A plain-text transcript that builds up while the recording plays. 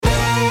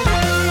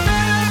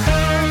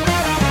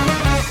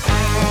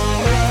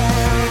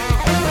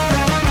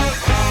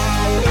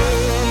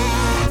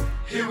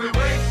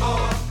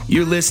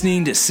You're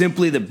listening to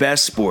Simply the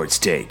Best Sports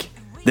Take,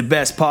 the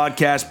best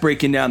podcast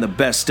breaking down the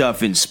best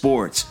stuff in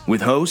sports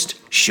with host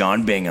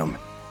Sean Bingham.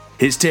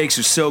 His takes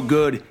are so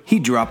good, he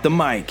dropped the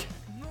mic,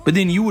 but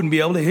then you wouldn't be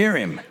able to hear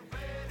him,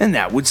 and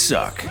that would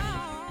suck.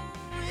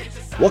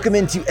 Welcome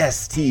into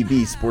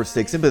STB Sports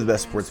Take, Simply the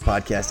Best Sports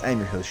Podcast. I'm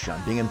your host,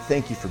 Sean Bingham.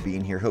 Thank you for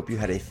being here. Hope you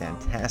had a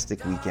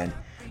fantastic weekend.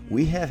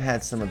 We have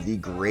had some of the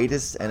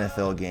greatest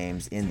NFL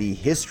games in the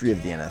history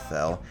of the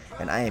NFL,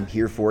 and I am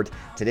here for it.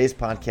 Today's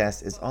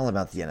podcast is all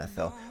about the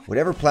NFL.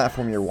 Whatever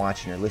platform you're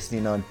watching or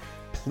listening on,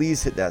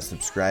 please hit that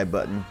subscribe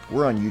button.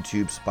 We're on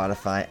YouTube,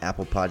 Spotify,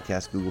 Apple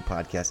Podcasts, Google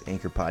Podcasts,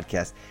 Anchor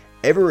Podcasts.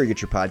 Everywhere you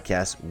get your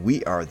podcasts,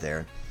 we are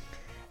there.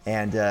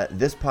 And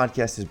this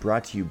podcast is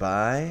brought to you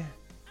by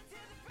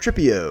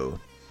Tripio.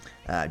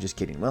 Just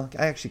kidding. Well,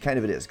 actually kind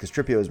of it is, because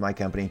Tripio is my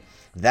company.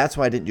 That's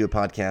why I didn't do a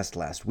podcast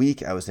last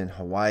week. I was in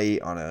Hawaii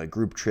on a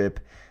group trip.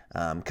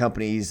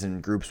 Companies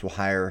and groups will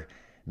hire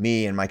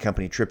me and my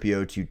company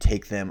Tripio to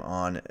take them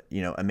on,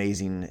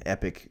 amazing,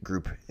 epic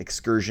group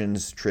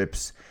excursions,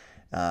 trips.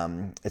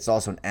 It's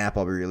also an app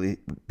I'll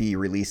be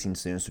releasing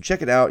soon. So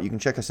check it out. You can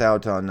check us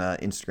out on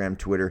Instagram,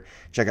 Twitter.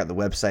 Check out the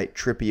website,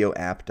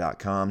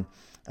 tripioapp.com.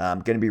 I'm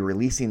going to be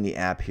releasing the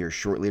app here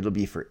shortly. It'll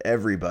be for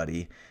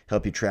everybody.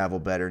 Help you travel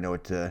better, know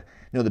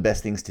the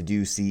best things to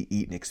do, see,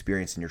 eat, and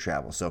experience in your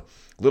travel. So,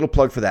 little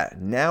plug for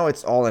that. Now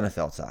it's all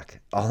NFL talk.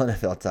 All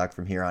NFL talk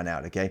from here on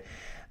out, okay?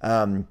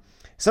 Some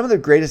of the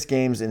greatest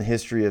games in the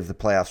history of the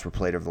playoffs were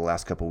played over the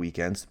last couple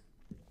weekends.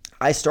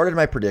 I started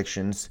my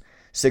predictions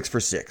 6 for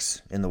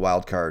 6 in the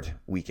wild card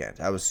weekend.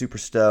 I was super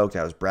stoked.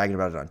 I was bragging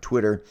about it on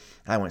Twitter.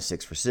 I went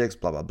 6 for 6,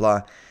 blah, blah,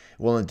 blah.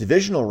 Well, in the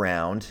divisional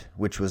round,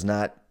 which was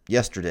not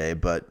yesterday,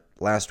 but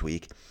last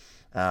week,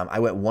 I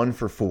went 1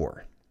 for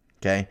 4,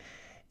 okay?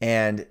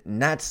 And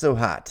not so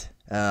hot.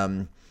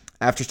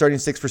 After starting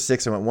 6 for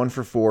 6, I went 1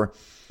 for 4.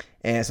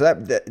 And so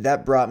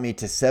that brought me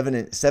to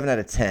 7 out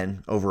of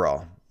 10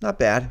 overall. Not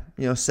bad,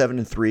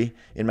 7-3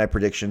 in my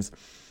predictions.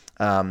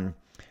 But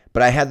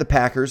I had the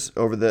Packers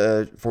over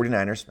the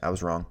 49ers. I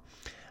was wrong.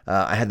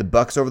 I had the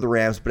Bucks over the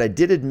Rams, but I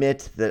did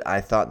admit that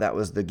I thought that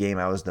was the game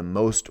I was the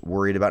most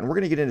worried about. And we're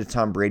going to get into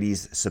Tom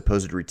Brady's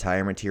supposed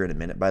retirement here in a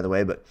minute, by the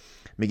way, but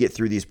let me get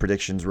through these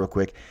predictions real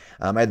quick.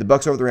 I had the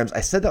Bucks over the Rams.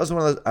 I said that was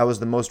one of those I was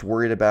the most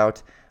worried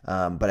about,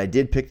 but I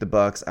did pick the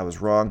Bucks. I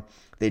was wrong.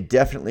 They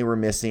definitely were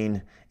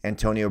missing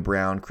Antonio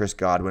Brown, Chris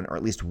Godwin, or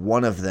at least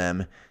one of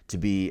them to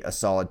be a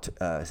solid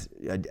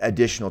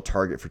additional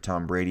target for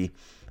Tom Brady.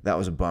 That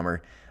was a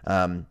bummer.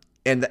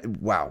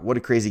 Wow, what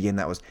a crazy game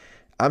that was.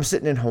 I'm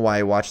sitting in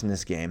Hawaii watching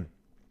this game,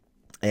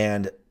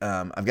 and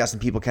I've got some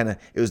people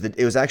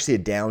it was actually a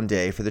down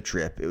day for the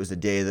trip. It was a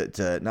day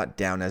that, not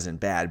down as in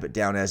bad, but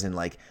down as in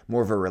like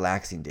more of a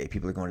relaxing day.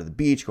 People are going to the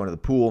beach, going to the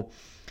pool.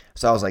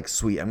 So I was like,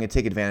 sweet, I'm going to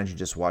take advantage and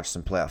just watch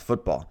some playoff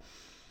football.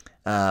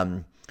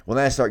 Well, then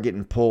I start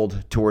getting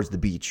pulled towards the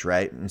beach,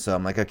 right? And so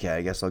I'm like, okay,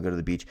 I guess I'll go to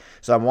the beach.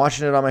 So I'm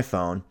watching it on my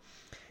phone,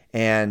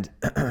 and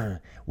I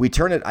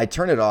turn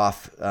it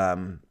off.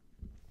 I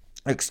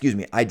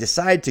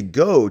decide to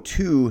go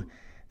to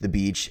the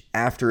beach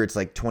after it's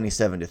like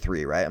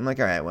 27-3, right? I'm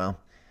like, all right, well,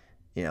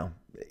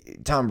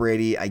 Tom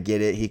Brady, I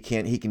get it. He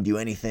can do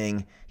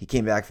anything. He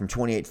came back from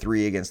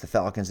 28-3 against the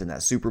Falcons in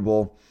that Super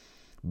Bowl,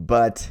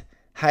 but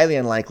highly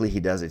unlikely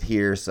he does it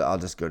here, so I'll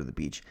just go to the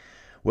beach.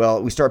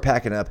 Well, we start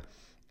packing up,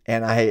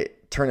 and I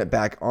turn it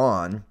back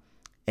on,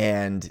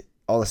 and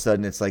all of a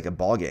sudden it's like a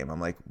ball game.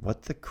 I'm like,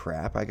 what the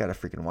crap? I got to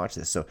freaking watch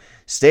this. So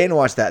stay and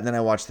watch that, and then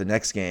I watch the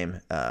next game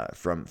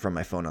from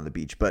my phone on the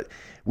beach. But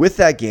with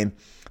that game,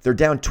 they're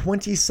down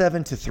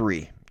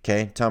 27-3.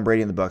 Okay, Tom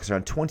Brady and the Bucs are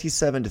down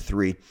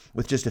 27-3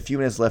 with just a few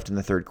minutes left in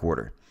the third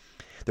quarter.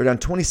 They're down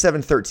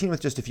 27-13 with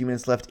just a few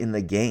minutes left in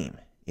the game,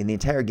 in the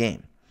entire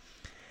game.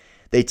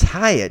 They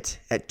tie it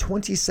at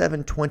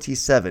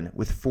 27-27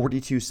 with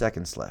 42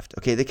 seconds left.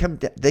 Okay,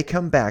 they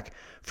come back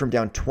from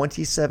down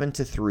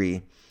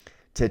 27-3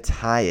 to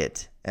tie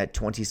it at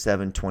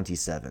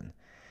 27-27.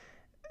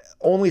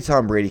 Only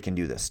Tom Brady can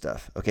do this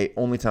stuff. Okay,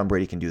 only Tom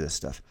Brady can do this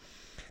stuff.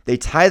 They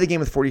tie the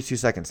game with 42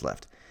 seconds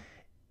left.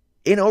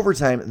 In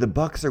overtime, the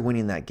Bucs are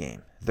winning that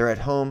game. They're at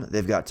home.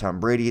 They've got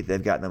Tom Brady.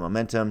 They've got the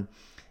momentum.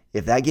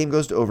 If that game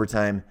goes to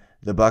overtime,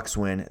 the Bucs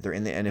win. They're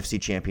in the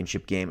NFC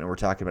Championship game, and we're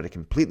talking about a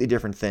completely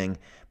different thing.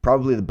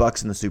 Probably the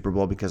Bucs in the Super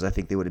Bowl, because I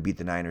think they would have beat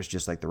the Niners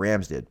just like the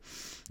Rams did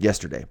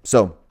yesterday.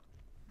 But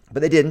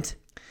they didn't.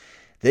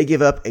 They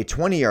give up a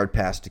 20-yard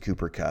pass to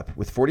Cooper Kupp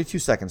with 42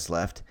 seconds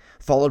left,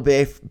 followed by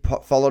a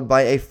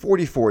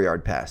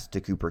 44-yard pass to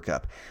Cooper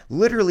Kupp.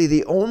 Literally,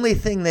 the only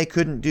thing they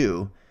couldn't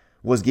do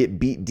was get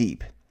beat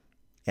deep,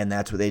 and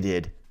that's what they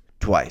did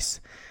twice.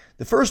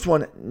 The first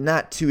one,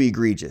 not too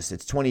egregious.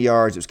 It's 20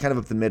 yards. It was kind of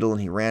up the middle, and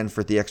he ran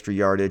for the extra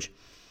yardage.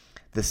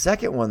 The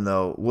second one,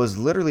 though, was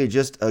literally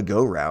just a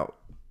go route.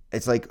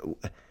 It's like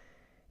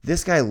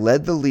this guy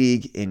led the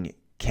league in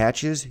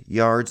catches,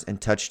 yards, and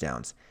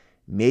touchdowns.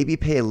 Maybe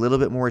pay a little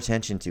bit more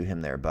attention to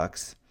him there,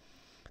 Bucs.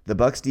 The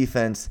Bucs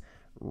defense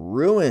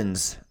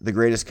ruins the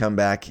greatest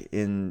comeback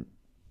in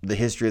the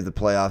history of the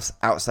playoffs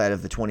outside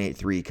of the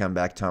 28-3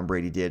 comeback Tom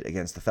Brady did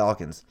against the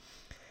Falcons.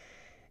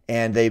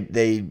 and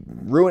they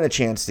ruin a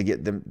chance to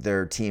get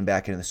their team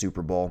back into the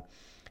Super Bowl,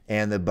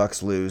 and the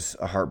Bucs lose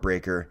a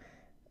heartbreaker,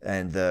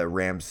 and the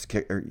Rams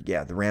kick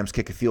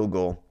a field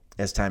goal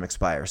as time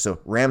expires. So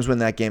Rams win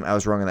that game. I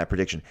was wrong on that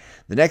prediction.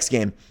 The next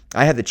game,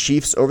 I had the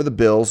Chiefs over the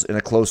Bills in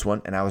a close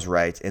one, and I was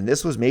right. And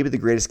this was maybe the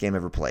greatest game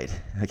ever played.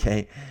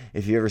 Okay,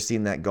 if you've ever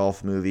seen that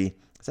golf movie,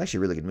 it's actually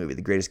a really good movie.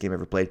 The greatest game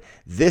ever played.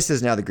 This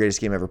is now the greatest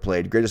game ever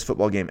played. Greatest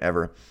football game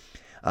ever.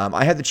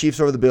 I had the Chiefs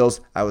over the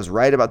Bills. I was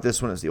right about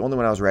this one. It's the only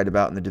one I was right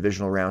about in the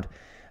divisional round.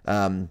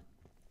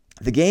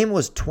 The game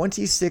was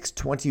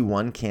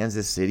 26-21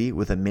 Kansas City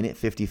with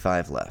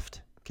 1:55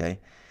 left. Okay,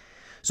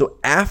 so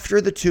after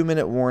the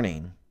 2-minute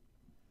warning,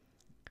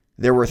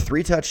 there were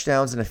 3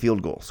 touchdowns and a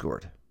field goal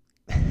scored.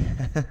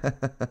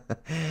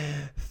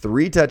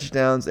 3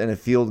 touchdowns and a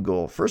field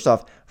goal. First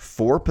off,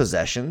 4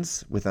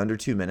 possessions with under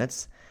 2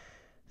 minutes.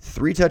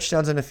 3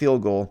 touchdowns and a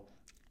field goal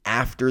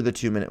after the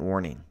 2-minute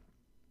warning.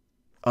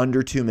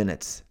 Under 2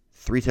 minutes.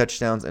 3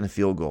 touchdowns and a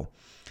field goal.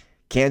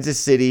 Kansas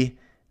City,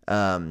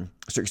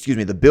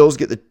 the Bills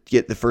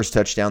get the first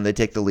touchdown. They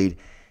take the lead.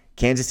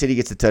 Kansas City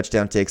gets a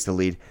touchdown, takes the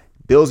lead.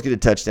 Bills get a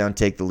touchdown,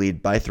 take the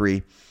lead by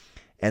 3.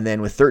 And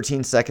then with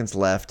 13 seconds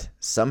left,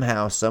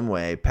 somehow, some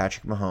way,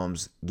 Patrick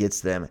Mahomes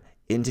gets them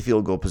into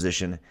field goal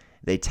position.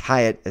 They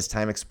tie it as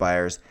time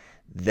expires.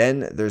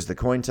 Then there's the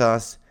coin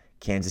toss.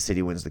 Kansas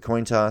City wins the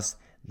coin toss.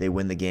 They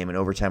win the game in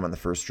overtime on the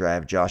first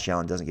drive. Josh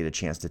Allen doesn't get a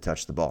chance to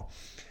touch the ball.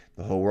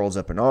 The whole world's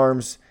up in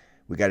arms.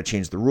 We got to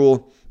change the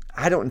rule.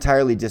 I don't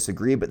entirely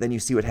disagree, but then you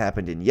see what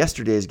happened in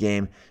yesterday's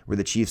game where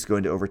the Chiefs go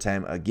into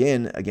overtime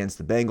again against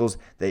the Bengals.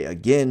 They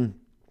again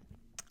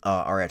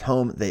are at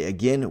home. They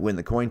again win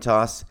the coin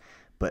toss.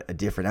 But a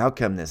different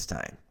outcome this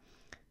time.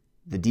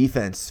 The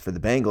defense for the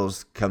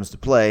Bengals comes to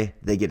play.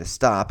 They get a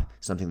stop,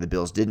 something the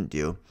Bills didn't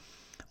do.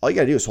 All you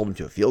got to do is hold them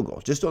to a field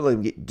goal. Just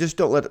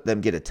don't let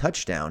them get a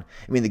touchdown.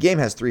 I mean, the game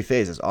has 3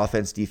 phases: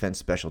 offense, defense,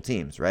 special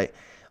teams, right?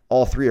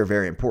 All 3 are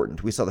very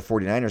important. We saw the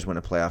 49ers win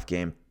a playoff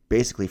game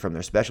basically from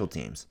their special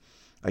teams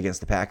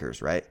against the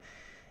Packers, right?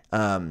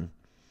 And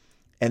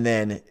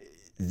then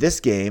this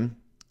game,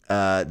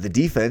 the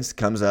defense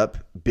comes up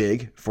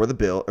big for the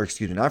Bills, or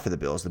excuse me, not for the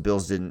Bills. The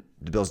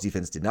Bills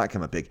defense did not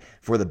come up big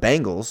for the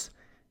Bengals,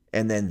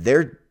 and then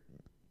their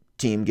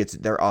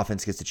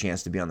offense gets a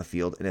chance to be on the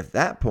field. And at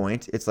that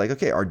point, it's like,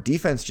 okay, our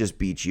defense just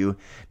beat you.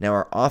 Now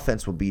our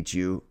offense will beat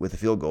you with a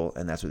field goal,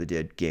 and that's what they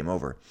did. Game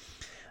over.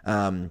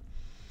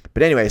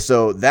 But anyway,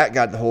 so that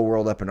got the whole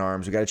world up in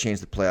arms. We got to change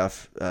the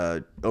playoff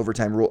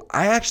overtime rule.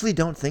 I actually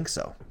don't think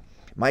so.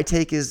 My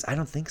take is I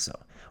don't think so.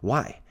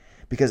 Why?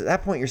 Because at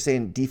that point, you're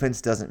saying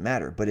defense doesn't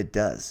matter, but it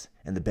does.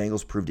 And the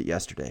Bengals proved it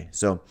yesterday.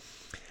 So,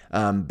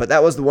 but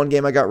that was the one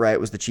game I got right. It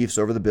was the Chiefs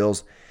over the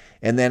Bills.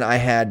 And then I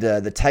had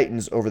the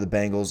Titans over the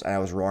Bengals. And I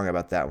was wrong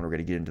about that one. We're going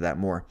to get into that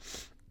more.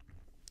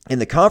 In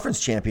the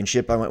conference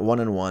championship, I went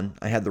 1-1.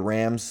 I had the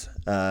Rams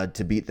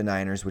to beat the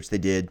Niners, which they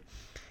did.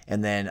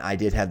 And then I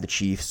did have the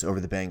Chiefs over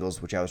the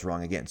Bengals, which I was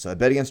wrong again. So I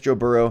bet against Joe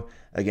Burrow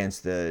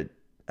against the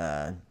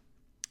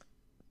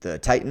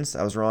Titans.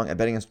 I was wrong. I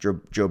bet against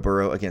Joe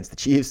Burrow against the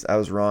Chiefs. I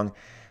was wrong.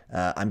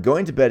 I'm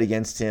going to bet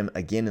against him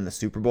again in the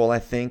Super Bowl, I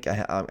think.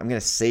 I'm going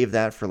to save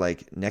that for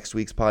like next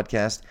week's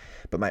podcast.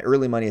 But my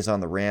early money is on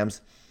the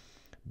Rams.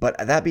 But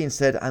that being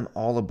said, I'm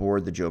all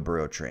aboard the Joe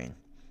Burrow train.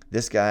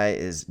 This guy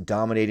is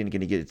dominating.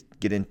 Going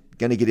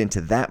to get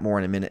into that more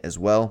in a minute as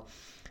well.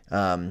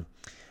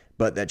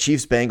 But that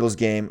Chiefs-Bengals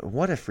game,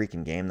 what a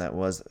freaking game that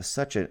was.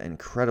 Such an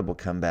incredible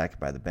comeback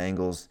by the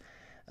Bengals.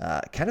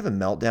 Kind of a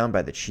meltdown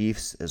by the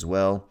Chiefs as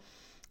well.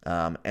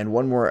 And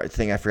one more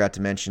thing I forgot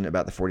to mention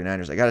about the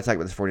 49ers. I got to talk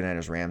about the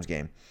 49ers-Rams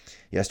game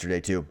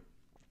yesterday too.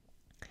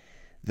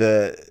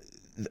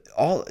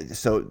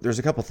 So there's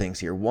a couple things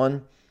here.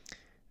 One,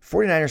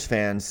 49ers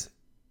fans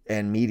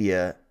and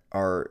media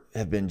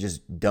have been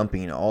just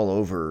dumping all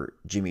over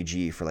Jimmy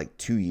G for like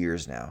 2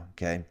 years now,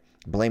 okay?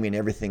 Blaming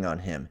everything on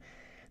him.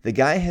 The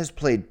guy has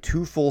played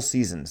 2 full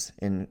seasons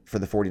for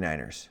the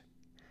 49ers.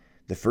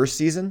 The first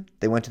season,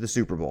 they went to the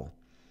Super Bowl.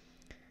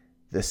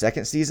 The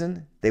second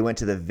season, they went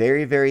to the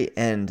very, very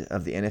end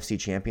of the NFC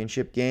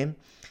Championship game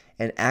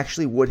and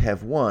actually would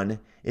have won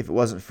if it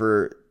wasn't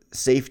for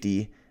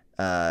safety,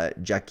 I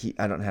don't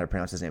know how to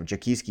pronounce his name,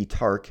 Jaquiski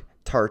Tart,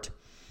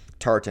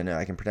 I know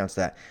I can pronounce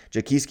that.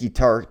 Jaquiski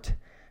Tart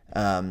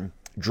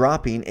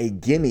dropping a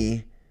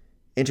gimme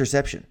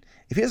interception.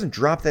 If he doesn't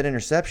drop that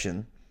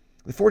interception,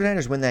 the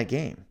 49ers win that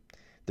game.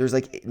 There's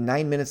like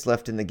 9 minutes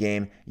left in the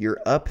game.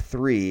 You're up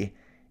 3,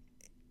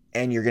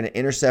 and you're going to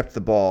intercept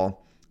the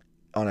ball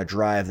on a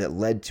drive that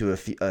led to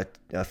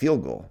a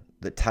field goal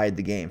that tied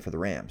the game for the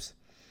Rams.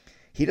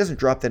 He doesn't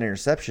drop that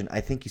interception. I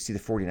think you see the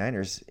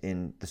 49ers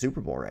in the Super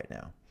Bowl right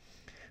now.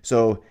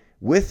 So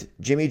with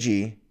Jimmy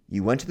G,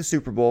 you went to the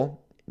Super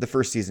Bowl the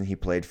first season he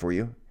played for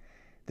you.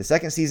 The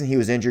second season he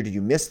was injured.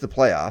 You missed the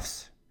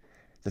playoffs.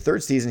 The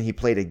third season he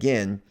played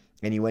again,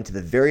 and you went to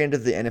the very end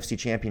of the NFC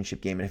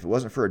Championship game. And if it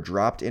wasn't for a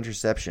dropped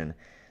interception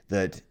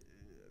that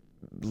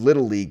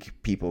Little League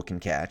people can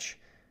catch,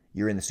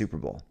 you're in the Super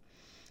Bowl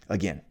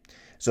again.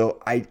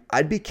 So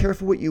I'd be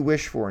careful what you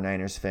wish for,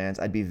 Niners fans.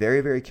 I'd be very,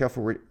 very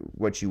careful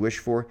what you wish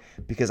for,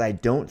 because I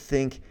don't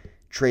think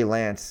Trey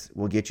Lance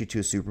will get you to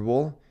a Super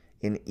Bowl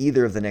in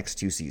either of the next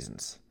 2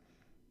 seasons.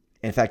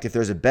 In fact, if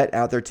there's a bet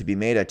out there to be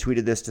made, I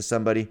tweeted this to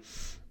somebody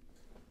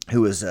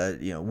who was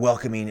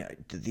welcoming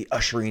the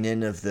ushering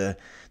in of the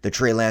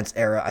Trey Lance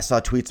era. I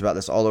saw tweets about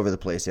this all over the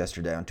place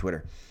yesterday on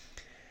Twitter.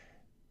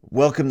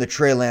 Welcome the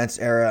Trey Lance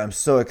era. I'm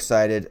so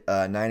excited.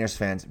 Niners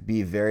fans,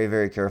 be very,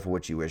 very careful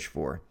what you wish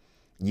for.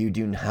 You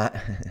do not,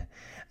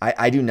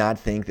 I do not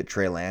think that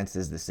Trey Lance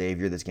is the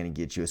savior that's going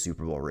to get you a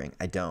Super Bowl ring.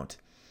 I don't.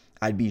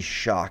 I'd be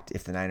shocked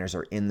if the Niners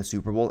are in the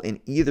Super Bowl in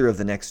either of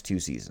the next 2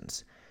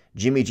 seasons.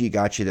 Jimmy G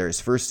got you there his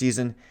first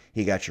season.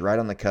 He got you right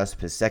on the cusp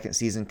his second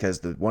season, because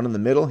the one in the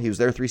middle, he was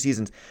there 3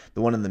 seasons.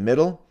 The one in the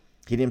middle,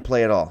 he didn't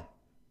play at all.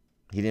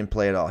 He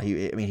played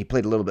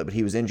a little bit, but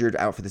he was injured,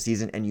 out for the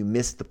season, and you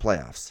missed the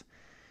playoffs.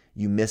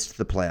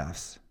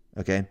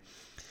 Okay?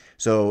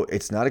 So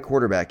it's not a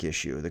quarterback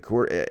issue.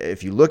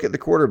 If you look at the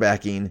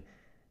quarterbacking,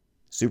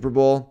 Super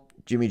Bowl,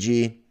 Jimmy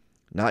G,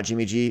 not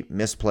Jimmy G,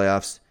 missed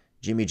playoffs,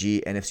 Jimmy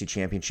G, NFC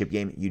Championship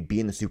game, you'd be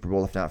in the Super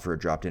Bowl if not for a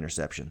dropped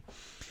interception.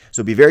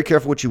 So be very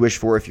careful what you wish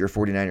for if you're a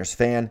 49ers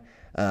fan.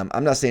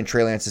 I'm not saying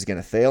Trey Lance is going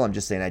to fail. I'm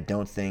just saying I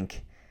don't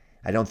think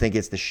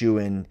it's the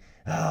shoe-in,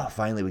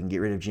 finally we can get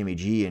rid of Jimmy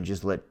G and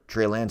just let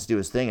Trey Lance do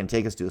his thing and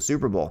take us to a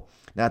Super Bowl.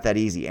 Not that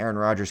easy. Aaron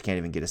Rodgers can't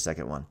even get a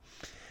second one.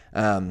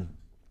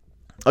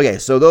 Okay,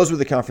 so those were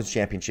the conference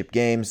championship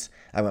games.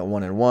 I went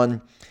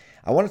 1-1.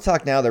 I want to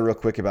talk now, though, real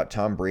quick about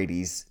Tom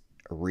Brady's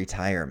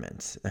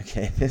retirement.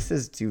 Okay, this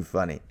is too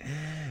funny.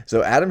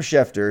 So Adam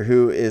Schefter,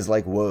 who is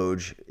like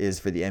Woj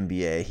is for the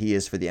NBA, he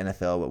is for the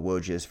NFL what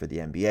Woj is for the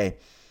NBA.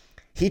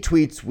 He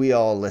tweets, we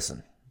all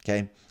listen.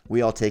 Okay,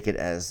 we all take it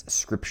as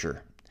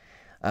scripture.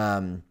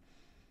 And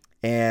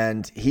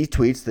he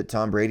tweets that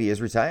Tom Brady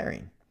is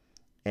retiring,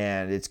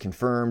 and it's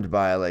confirmed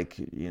by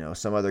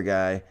some other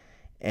guy.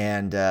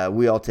 And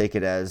we all take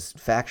it as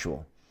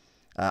factual.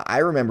 I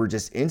remember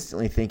just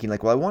instantly thinking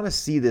I want to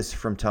see this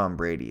from Tom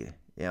Brady,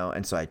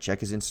 and so I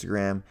check his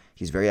Instagram.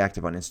 He's very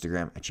active on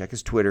Instagram. I check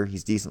his Twitter.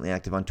 He's decently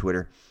active on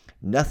Twitter.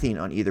 Nothing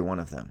on either one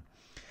of them.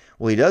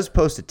 Well, he does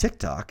post a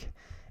TikTok,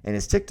 and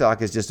his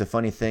TikTok is just a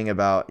funny thing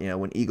about,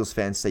 when Eagles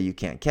fans say you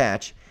can't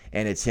catch,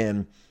 and it's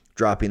him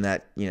dropping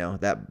that,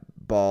 that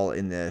ball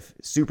in the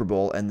Super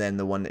Bowl, and then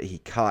the one that he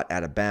caught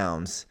out of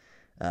bounds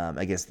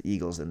against the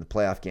Eagles in the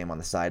playoff game on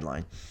the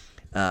sideline.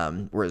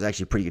 Where it was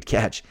actually a pretty good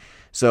catch.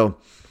 So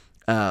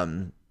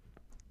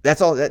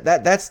that's all.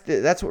 That's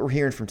what we're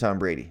hearing from Tom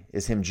Brady,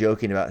 is him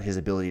joking about his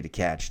ability to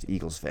catch to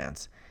Eagles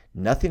fans.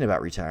 Nothing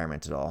about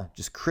retirement at all.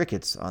 Just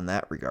crickets on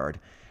that regard.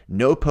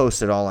 No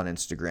posts at all on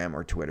Instagram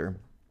or Twitter.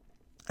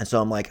 And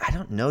so I'm like, I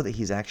don't know that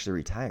he's actually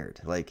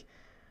retired.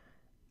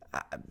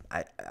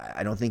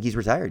 I don't think he's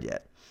retired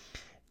yet.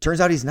 Turns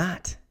out he's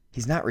not.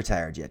 He's not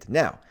retired yet.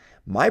 Now,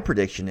 my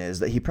prediction is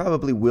that he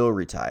probably will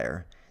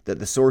retire. That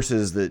the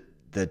sources that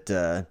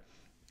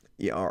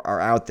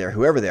are out there,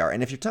 whoever they are.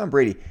 And if you're Tom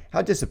Brady,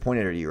 how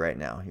disappointed are you right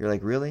now? You're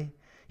like, really?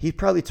 He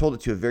probably told it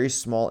to a very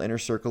small inner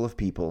circle of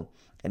people,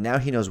 and now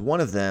he knows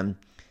one of them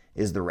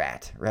is the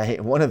rat,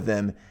 right? One of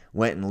them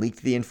went and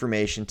leaked the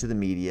information to the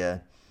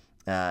media,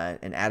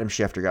 and Adam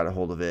Schefter got a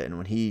hold of it. And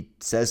when he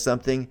says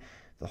something,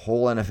 the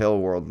whole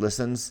NFL world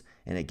listens,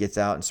 and it gets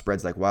out and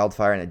spreads like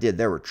wildfire. And it did.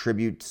 There were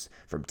tributes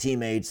from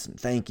teammates and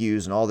thank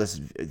yous and all this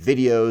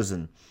videos,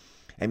 and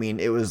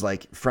it was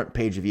like front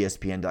page of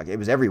ESPN. It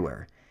was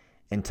everywhere.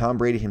 And Tom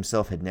Brady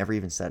himself had never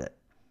even said it.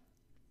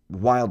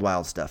 Wild,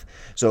 wild stuff.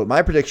 So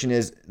my prediction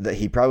is that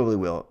he probably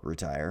will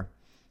retire.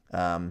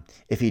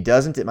 If he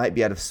doesn't, it might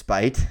be out of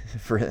spite,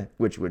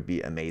 which would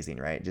be amazing,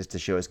 right? Just to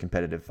show his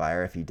competitive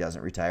fire if he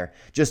doesn't retire,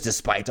 just to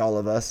spite all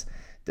of us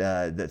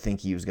that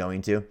think he was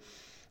going to.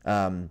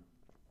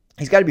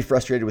 He's got to be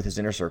frustrated with his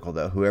inner circle,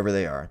 though, whoever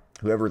they are,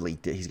 whoever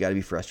leaked it. He's got to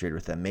be frustrated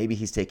with them. Maybe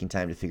he's taking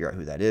time to figure out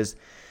who that is.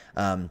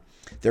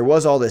 There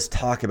was all this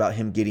talk about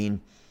him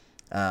getting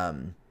a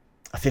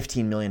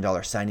 $15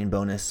 million signing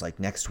bonus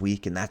next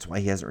week, and that's why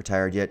he hasn't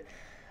retired yet.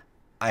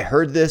 I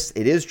heard this.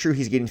 It is true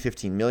he's getting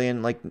 $15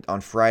 million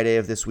on Friday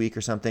of this week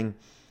or something,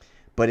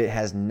 but it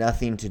has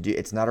nothing to do.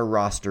 It's not a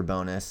roster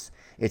bonus.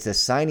 It's a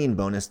signing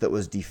bonus that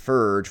was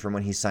deferred from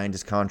when he signed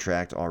his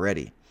contract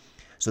already.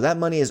 So that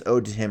money is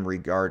owed to him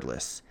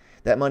regardless.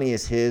 That money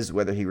is his,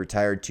 whether he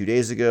retired 2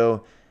 days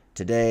ago,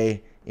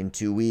 today, in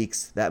 2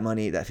 weeks. That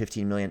money, that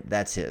 $15 million,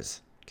 that's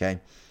his. Okay,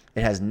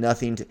 it has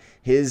nothing to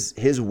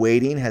his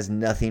waiting has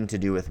nothing to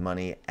do with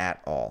money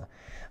at all.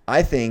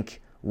 I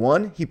think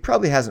one, he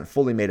probably hasn't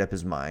fully made up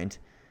his mind.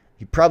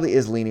 He probably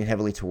is leaning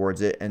heavily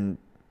towards it, and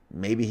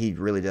maybe he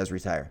really does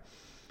retire.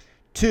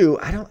 Two,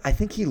 I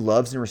think he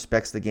loves and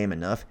respects the game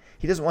enough.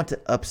 He doesn't want to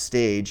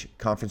upstage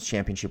conference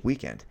championship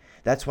weekend.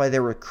 That's why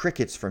there were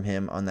crickets from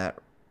him on that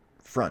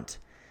front.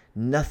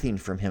 Nothing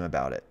from him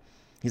about it.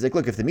 He's like,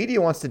 look, if the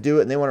media wants to do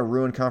it and they want to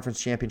ruin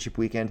conference championship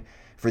weekend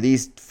for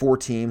these 4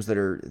 teams that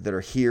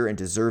are here and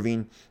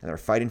deserving and are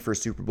fighting for a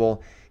Super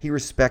Bowl, he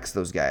respects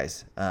those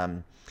guys.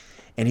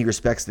 and he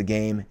respects the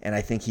game, and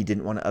I think he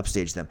didn't want to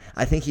upstage them.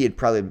 I think he had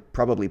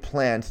probably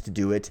planned to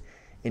do it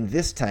in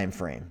this time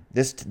frame,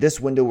 this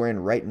window we're in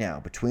right now,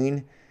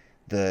 between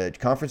the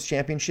conference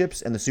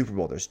championships and the Super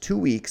Bowl. There's 2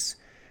 weeks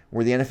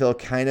where the NFL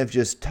kind of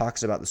just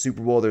talks about the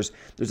Super Bowl. There's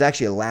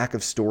actually a lack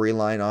of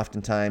storyline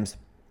oftentimes.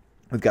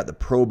 We've got the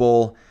Pro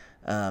Bowl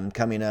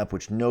coming up,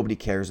 which nobody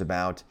cares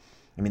about.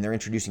 I mean, they're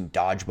introducing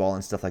dodgeball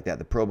and stuff like that.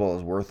 The Pro Bowl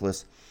is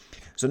worthless.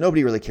 So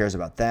nobody really cares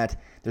about that.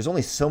 There's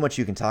only so much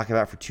you can talk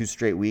about for 2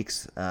 straight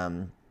weeks,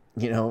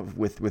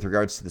 with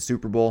regards to the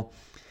Super Bowl.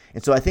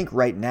 And so I think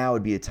right now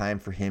would be a time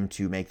for him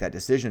to make that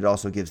decision. It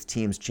also gives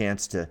teams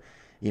chance to,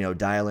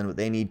 dial in what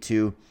they need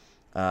to,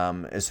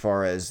 as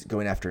far as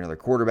going after another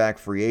quarterback,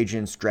 free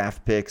agents,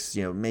 draft picks,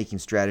 making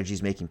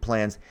strategies, making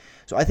plans.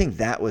 So I think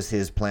that was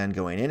his plan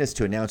going in, is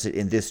to announce it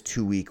in this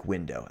 2-week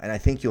window. And I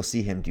think you'll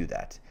see him do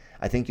that.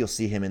 I think you'll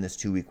see him in this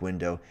 2-week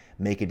window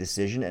make a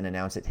decision and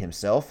announce it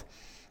himself.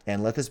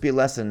 And let this be a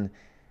lesson.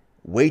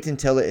 Wait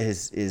until it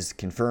is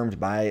confirmed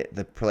by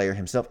the player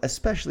himself,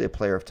 especially a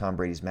player of Tom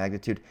Brady's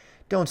magnitude.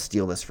 Don't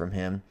steal this from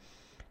him.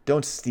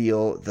 Don't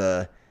steal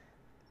the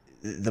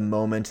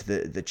moment,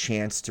 the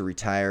chance to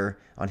retire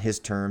on his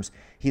terms.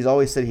 He's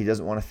always said he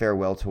doesn't want a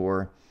farewell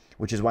tour,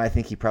 which is why I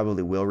think he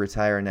probably will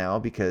retire now,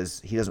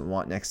 because he doesn't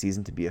want next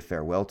season to be a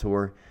farewell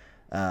tour.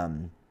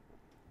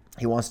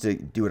 He wants to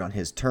do it on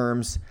his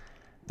terms.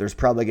 There's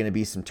probably going to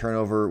be some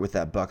turnover with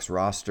that Bucs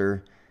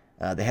roster.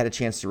 They had a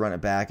chance to run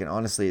it back, and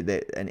honestly,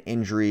 an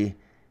injury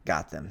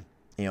got them.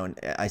 And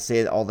I say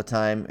it all the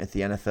time at the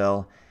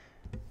NFL: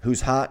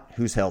 who's hot,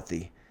 who's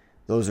healthy.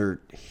 Those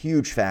are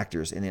huge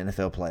factors in the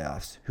NFL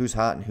playoffs. Who's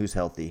hot and who's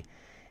healthy.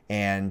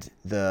 And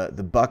the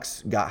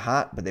Bucs got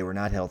hot, but they were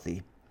not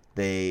healthy.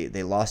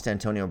 They lost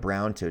Antonio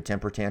Brown to a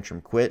temper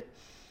tantrum quit,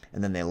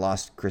 and then they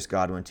lost Chris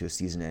Godwin to a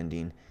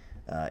season-ending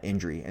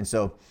injury. And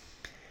so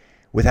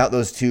without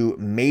those 2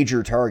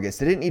 major targets,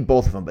 they didn't need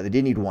both of them, but they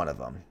did need one of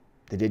them.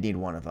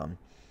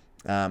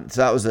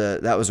 So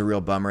that was a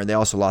real bummer. They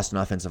also lost an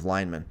offensive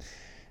lineman.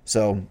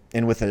 So,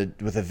 and with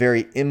a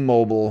very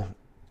immobile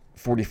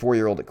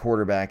 44-year-old at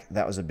quarterback,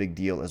 that was a big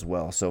deal as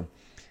well. So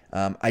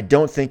I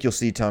don't think you'll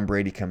see Tom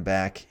Brady come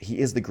back. He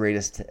is the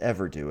greatest to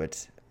ever do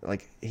it.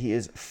 Like, he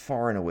is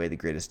far and away the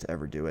greatest to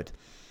ever do it.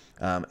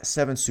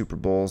 7 Super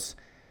Bowls,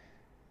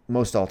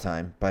 most all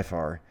time, by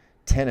far.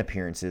 10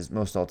 appearances,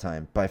 most all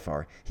time, by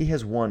far. He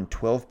has won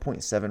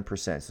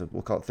 12.7%, so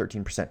we'll call it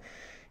 13%.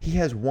 He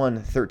has won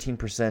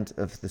 13%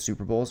 of the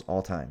Super Bowls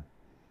all time.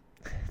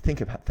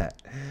 Think about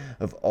that.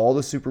 Of all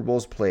the Super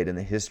Bowls played in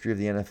the history of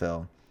the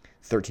NFL,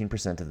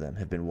 13% of them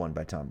have been won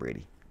by Tom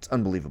Brady. It's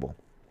unbelievable.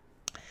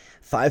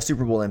 5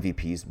 Super Bowl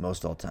MVPs,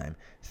 most all time.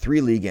 3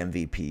 league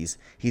MVPs.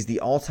 He's the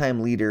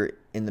all-time leader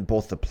in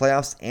both the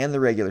playoffs and the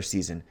regular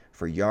season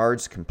for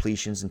yards,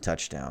 completions, and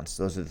touchdowns.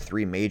 Those are the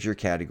 3 major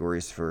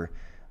categories for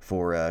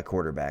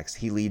quarterbacks.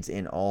 He leads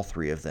in all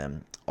 3 of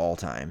them all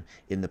time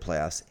in the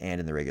playoffs and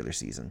in the regular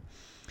season.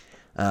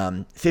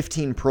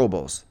 15 Pro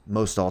Bowls,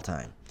 most all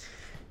time.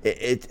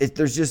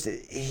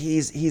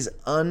 He's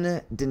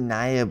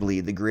undeniably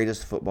the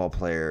greatest football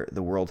player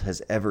the world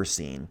has ever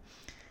seen.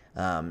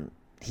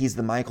 He's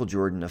the Michael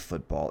Jordan of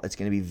football. It's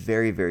going to be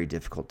very, very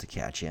difficult to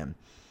catch him.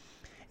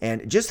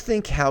 And just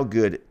think how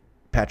good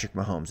Patrick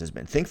Mahomes has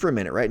been. Think for a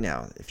minute right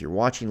now. If you're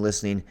watching,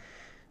 listening,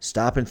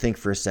 stop and think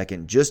for a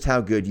second just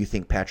how good you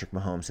think Patrick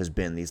Mahomes has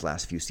been these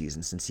last few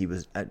seasons since he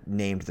was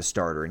named the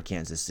starter in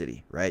Kansas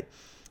City, right?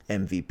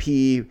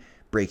 MVP,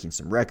 breaking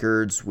some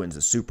records, wins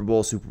a Super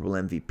Bowl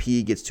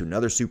MVP, gets to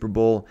another Super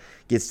Bowl,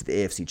 gets to the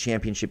AFC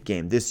Championship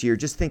game this year.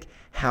 Just think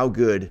how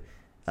good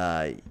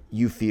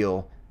you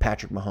feel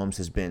Patrick Mahomes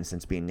has been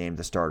since being named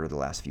the starter the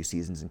last few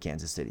seasons in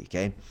Kansas City,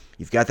 okay?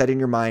 You've got that in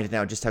your mind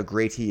now, just how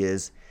great he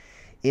is.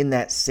 In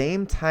that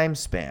same time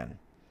span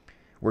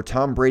where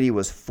Tom Brady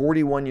was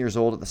 41 years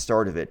old at the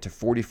start of it to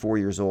 44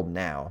 years old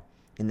now,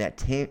 in that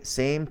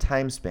same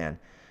time span,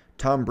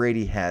 Tom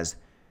Brady has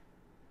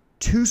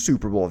 2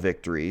 Super Bowl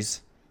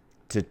victories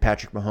to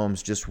Patrick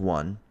Mahomes just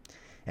 1,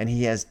 and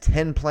he has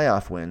 10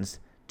 playoff wins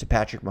to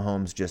Patrick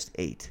Mahomes just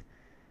 8.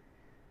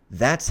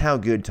 That's how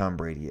good Tom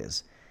Brady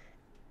is.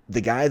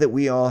 The guy that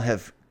we all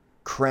have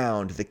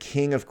crowned the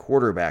king of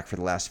quarterback for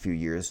the last few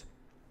years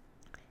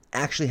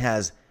actually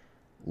has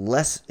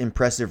less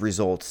impressive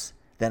results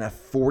than a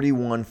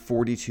 41,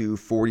 42,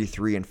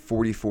 43, and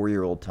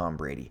 44-year-old Tom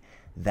Brady.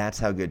 That's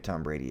how good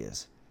Tom Brady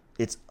is.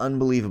 It's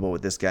unbelievable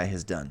what this guy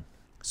has done.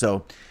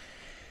 So,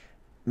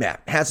 yeah,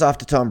 hats off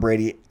to Tom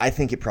Brady. I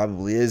think it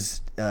probably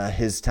is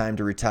his time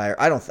to retire.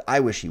 I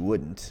wish he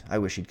wouldn't. I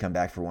wish he'd come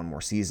back for one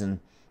more season.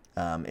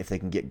 If they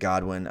can get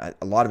Godwin,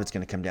 a lot of it's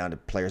going to come down to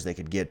players they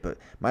could get. But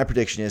my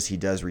prediction is he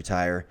does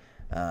retire.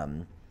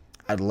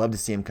 I'd love to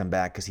see him come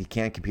back because he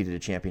can compete at a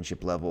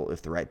championship level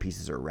if the right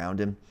pieces are around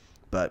him.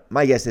 But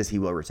my guess is he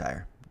will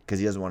retire because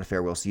he doesn't want a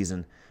farewell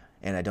season,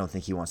 and I don't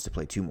think he wants to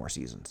play 2 more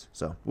seasons.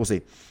 So we'll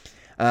see.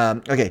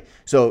 Okay,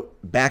 so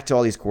back to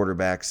all these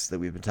quarterbacks that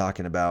we've been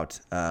talking about.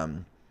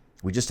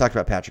 We just talked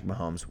about Patrick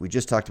Mahomes. We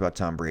just talked about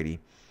Tom Brady.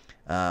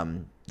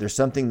 There's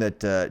something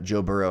that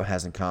Joe Burrow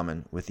has in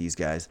common with these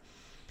guys.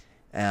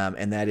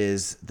 and that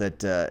is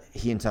that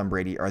he and Tom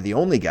Brady are the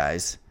only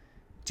guys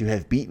to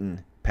have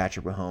beaten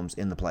Patrick Mahomes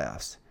in the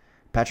playoffs.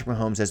 Patrick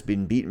Mahomes has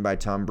been beaten by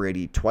Tom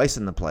Brady twice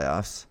in the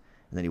playoffs,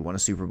 and then he won a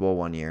Super Bowl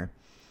one year.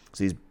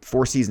 So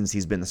 4 seasons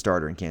he's been the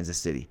starter in Kansas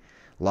City.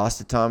 Lost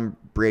to Tom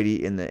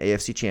Brady in the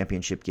AFC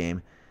Championship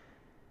game,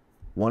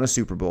 won a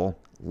Super Bowl,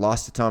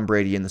 lost to Tom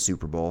Brady in the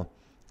Super Bowl,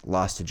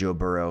 lost to Joe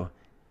Burrow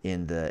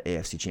in the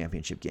AFC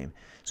Championship game.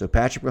 So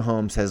Patrick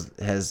Mahomes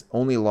has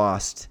only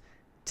lost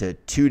to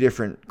 2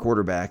 different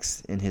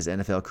quarterbacks in his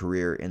NFL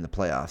career in the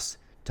playoffs,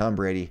 Tom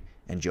Brady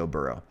and Joe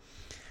Burrow.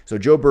 So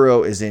Joe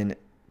Burrow is in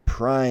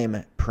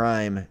prime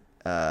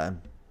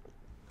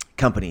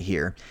company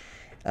here.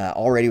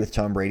 Already with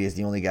Tom Brady as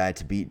the only guy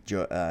to beat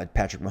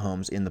Patrick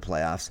Mahomes in the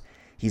playoffs.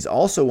 He's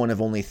also one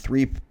of only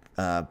 3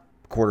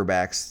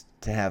 quarterbacks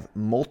to have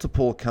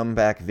multiple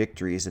comeback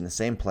victories in the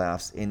same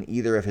playoffs in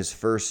either of his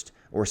first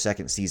or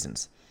second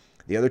seasons.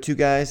 The other 2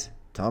 guys,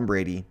 Tom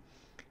Brady,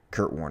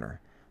 Kurt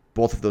Warner.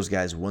 Both of those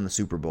guys won the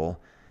Super Bowl.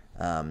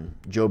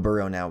 Joe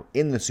Burrow now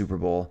in the Super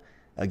Bowl,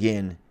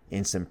 again,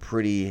 in some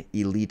pretty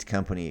elite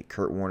company.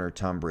 Kurt Warner,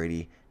 Tom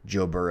Brady,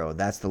 Joe Burrow.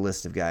 That's the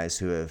list of guys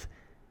who have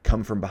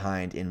come from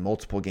behind in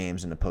multiple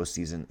games in the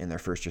postseason in their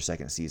first or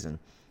second season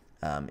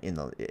in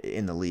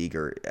the league,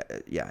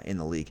 in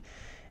the league.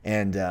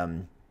 And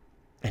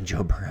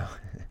Joe Burrow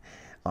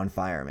on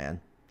fire,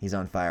 man. He's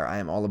on fire. I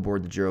am all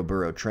aboard the Joe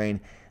Burrow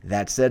train.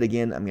 That said,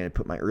 again, I'm going to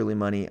put my early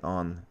money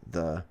on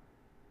the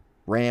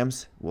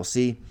Rams. We'll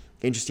see.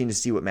 Interesting to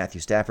see what Matthew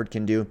Stafford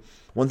can do.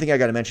 One thing I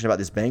got to mention about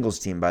this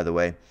Bengals team, by the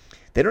way,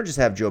 they don't just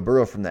have Joe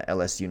Burrow from the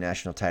LSU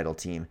national title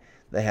team.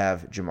 They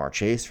have Jamar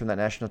Chase from that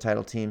national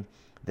title team.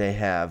 They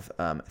have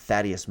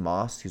Thaddeus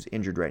Moss, who's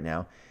injured right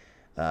now,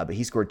 but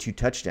he scored 2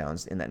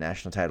 touchdowns in that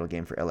national title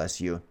game for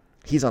LSU.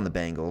 He's on the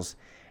Bengals.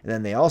 And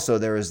then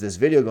there was this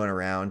video going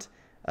around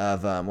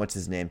of, what's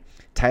his name?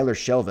 Tyler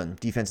Shelvin,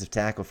 defensive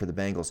tackle for the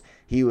Bengals.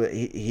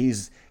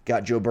 He's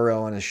got Joe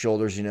Burrow on his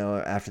shoulders,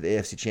 after the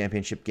AFC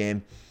Championship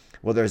game.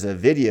 Well, there's a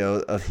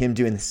video of him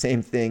doing the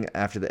same thing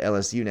after the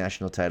LSU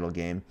national title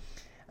game.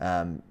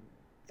 And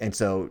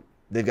so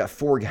they've got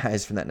 4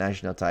 guys from that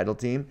national title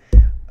team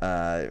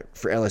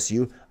for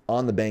LSU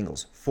on the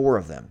Bengals. 4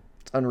 of them.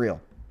 It's unreal.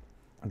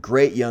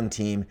 Great young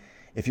team.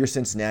 If you're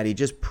Cincinnati,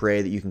 just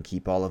pray that you can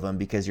keep all of them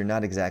because you're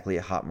not exactly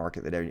a hot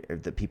market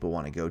that people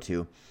want to go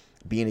to.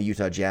 Being a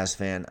Utah Jazz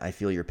fan, I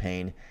feel your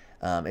pain.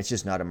 It's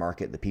just not a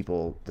market that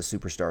the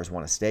superstars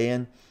want to stay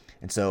in.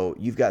 And so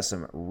you've got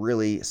some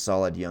really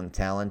solid young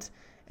talent,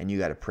 and you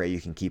got to pray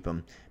you can keep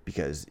them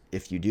because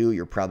if you do,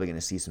 you're probably going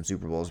to see some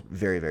Super Bowls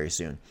very, very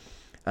soon.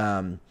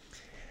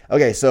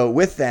 Okay, so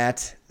with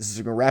that,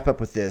 we're going to wrap up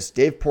with this.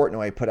 Dave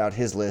Portnoy put out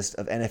his list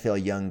of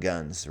NFL young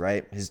guns,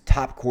 right? His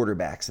top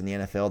quarterbacks in the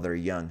NFL that are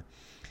young.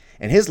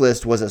 And his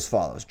list was as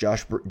follows.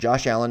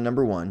 Josh Allen,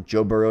 number 1.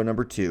 Joe Burrow,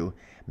 number 2.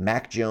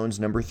 Mac Jones,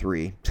 number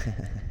 3.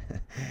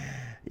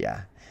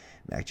 Yeah,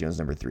 Mac Jones,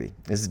 number 3.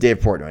 This is Dave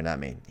Portnoy, not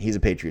me. He's a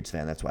Patriots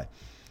fan, that's why.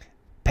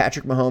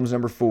 Patrick Mahomes,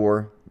 number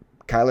 4.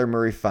 Kyler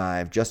Murray,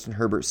 5. Justin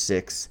Herbert,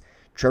 6.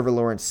 Trevor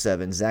Lawrence,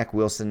 7. Zach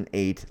Wilson,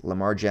 8.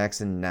 Lamar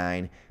Jackson,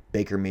 9.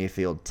 Baker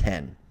Mayfield,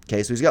 10.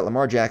 Okay, so he's got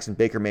Lamar Jackson,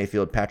 Baker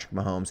Mayfield, Patrick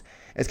Mahomes.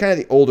 It's kind of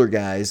the older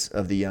guys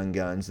of the young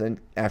guns. Then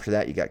after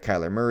that, you got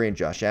Kyler Murray and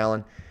Josh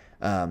Allen.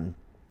 Then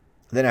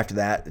after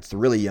that, it's the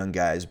really young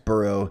guys,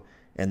 Burrow,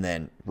 and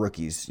then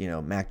rookies,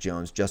 Mac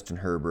Jones, Justin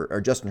Herbert.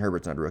 Or Justin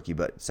Herbert's not a rookie,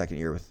 but second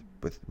year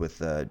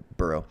with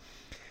Burrow.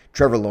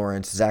 Trevor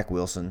Lawrence, Zach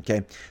Wilson.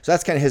 Okay, so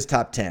that's kind of his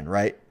top 10,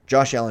 right?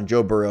 Josh Allen,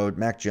 Joe Burrow,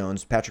 Mac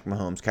Jones, Patrick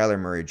Mahomes, Kyler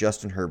Murray,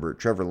 Justin Herbert,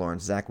 Trevor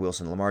Lawrence, Zach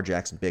Wilson, Lamar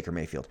Jackson, Baker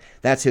Mayfield.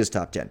 That's his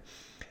top 10.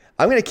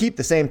 I'm going to keep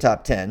the same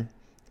top 10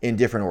 in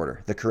different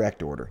order, the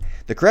correct order.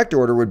 The correct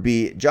order would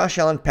be Josh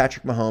Allen,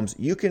 Patrick Mahomes.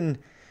 You can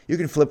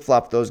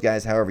flip-flop those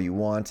guys however you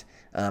want.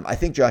 I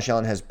think Josh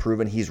Allen has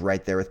proven he's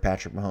right there with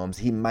Patrick Mahomes.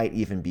 He might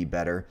even be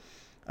better.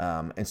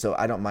 And so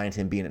I don't mind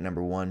him being at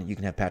number 1. You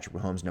can have Patrick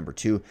Mahomes number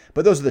 2.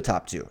 But those are the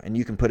top 2. And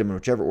you can put them in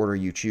whichever order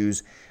you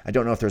choose. I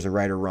don't know if there's a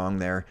right or wrong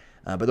there.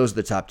 But those are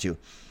the top 2.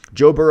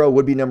 Joe Burrow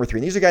would be number 3.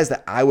 And these are guys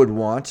that I would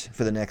want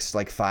for the next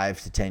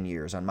 5 to 10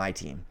 years on my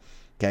team.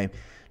 Okay,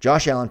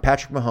 Josh Allen,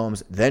 Patrick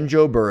Mahomes, then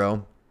Joe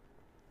Burrow,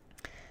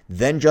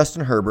 then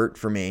Justin Herbert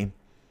for me,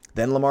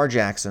 then Lamar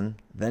Jackson,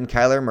 then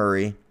Kyler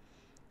Murray,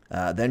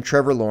 then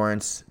Trevor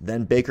Lawrence,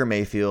 then Baker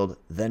Mayfield,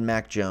 then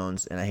Mac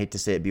Jones, and I hate to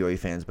say it, BYU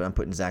fans, but I'm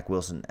putting Zach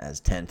Wilson as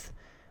 10th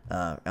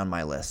on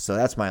my list. So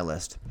that's my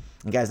list.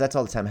 And guys, that's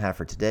all the time I have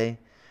for today.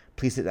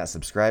 Please hit that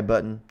subscribe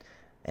button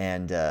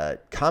and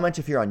comment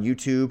if you're on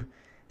YouTube.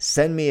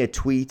 Send me a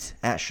tweet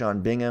at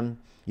Sean Bingham.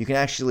 You can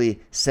actually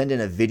send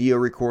in a video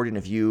recording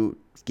of you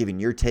giving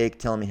your take,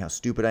 telling me how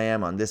stupid I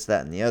am on this,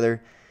 that, and the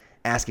other,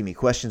 asking me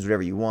questions,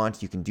 whatever you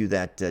want. You can do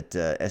that at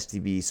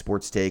STB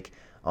Sports Take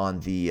on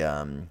the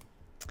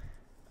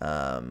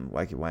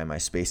why am I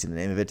spacing the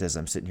name of it as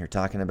I'm sitting here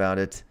talking about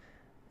it?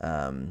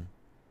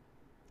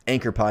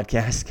 Anchor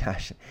podcast,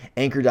 gosh,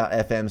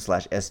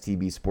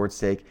 anchor.fm/STB Sports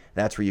Take.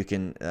 That's where you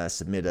can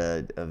submit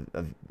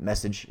a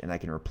message and I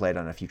can replay it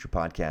on a future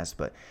podcast.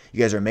 But you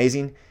guys are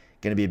amazing.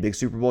 Going to be a big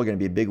Super Bowl, going to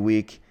be a big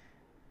week.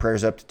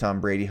 Prayers up to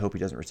Tom Brady. Hope he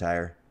doesn't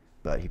retire,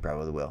 but he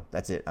probably will.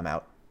 That's it. I'm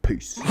out.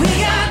 Peace.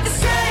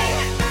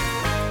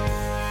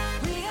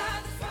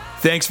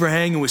 Thanks for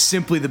hanging with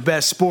Simply the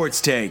Best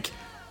Sports Take.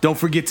 Don't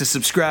forget to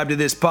subscribe to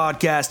this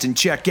podcast and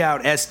check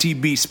out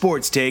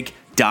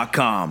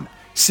stbsportstake.com.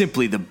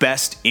 Simply the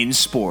best in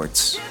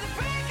sports.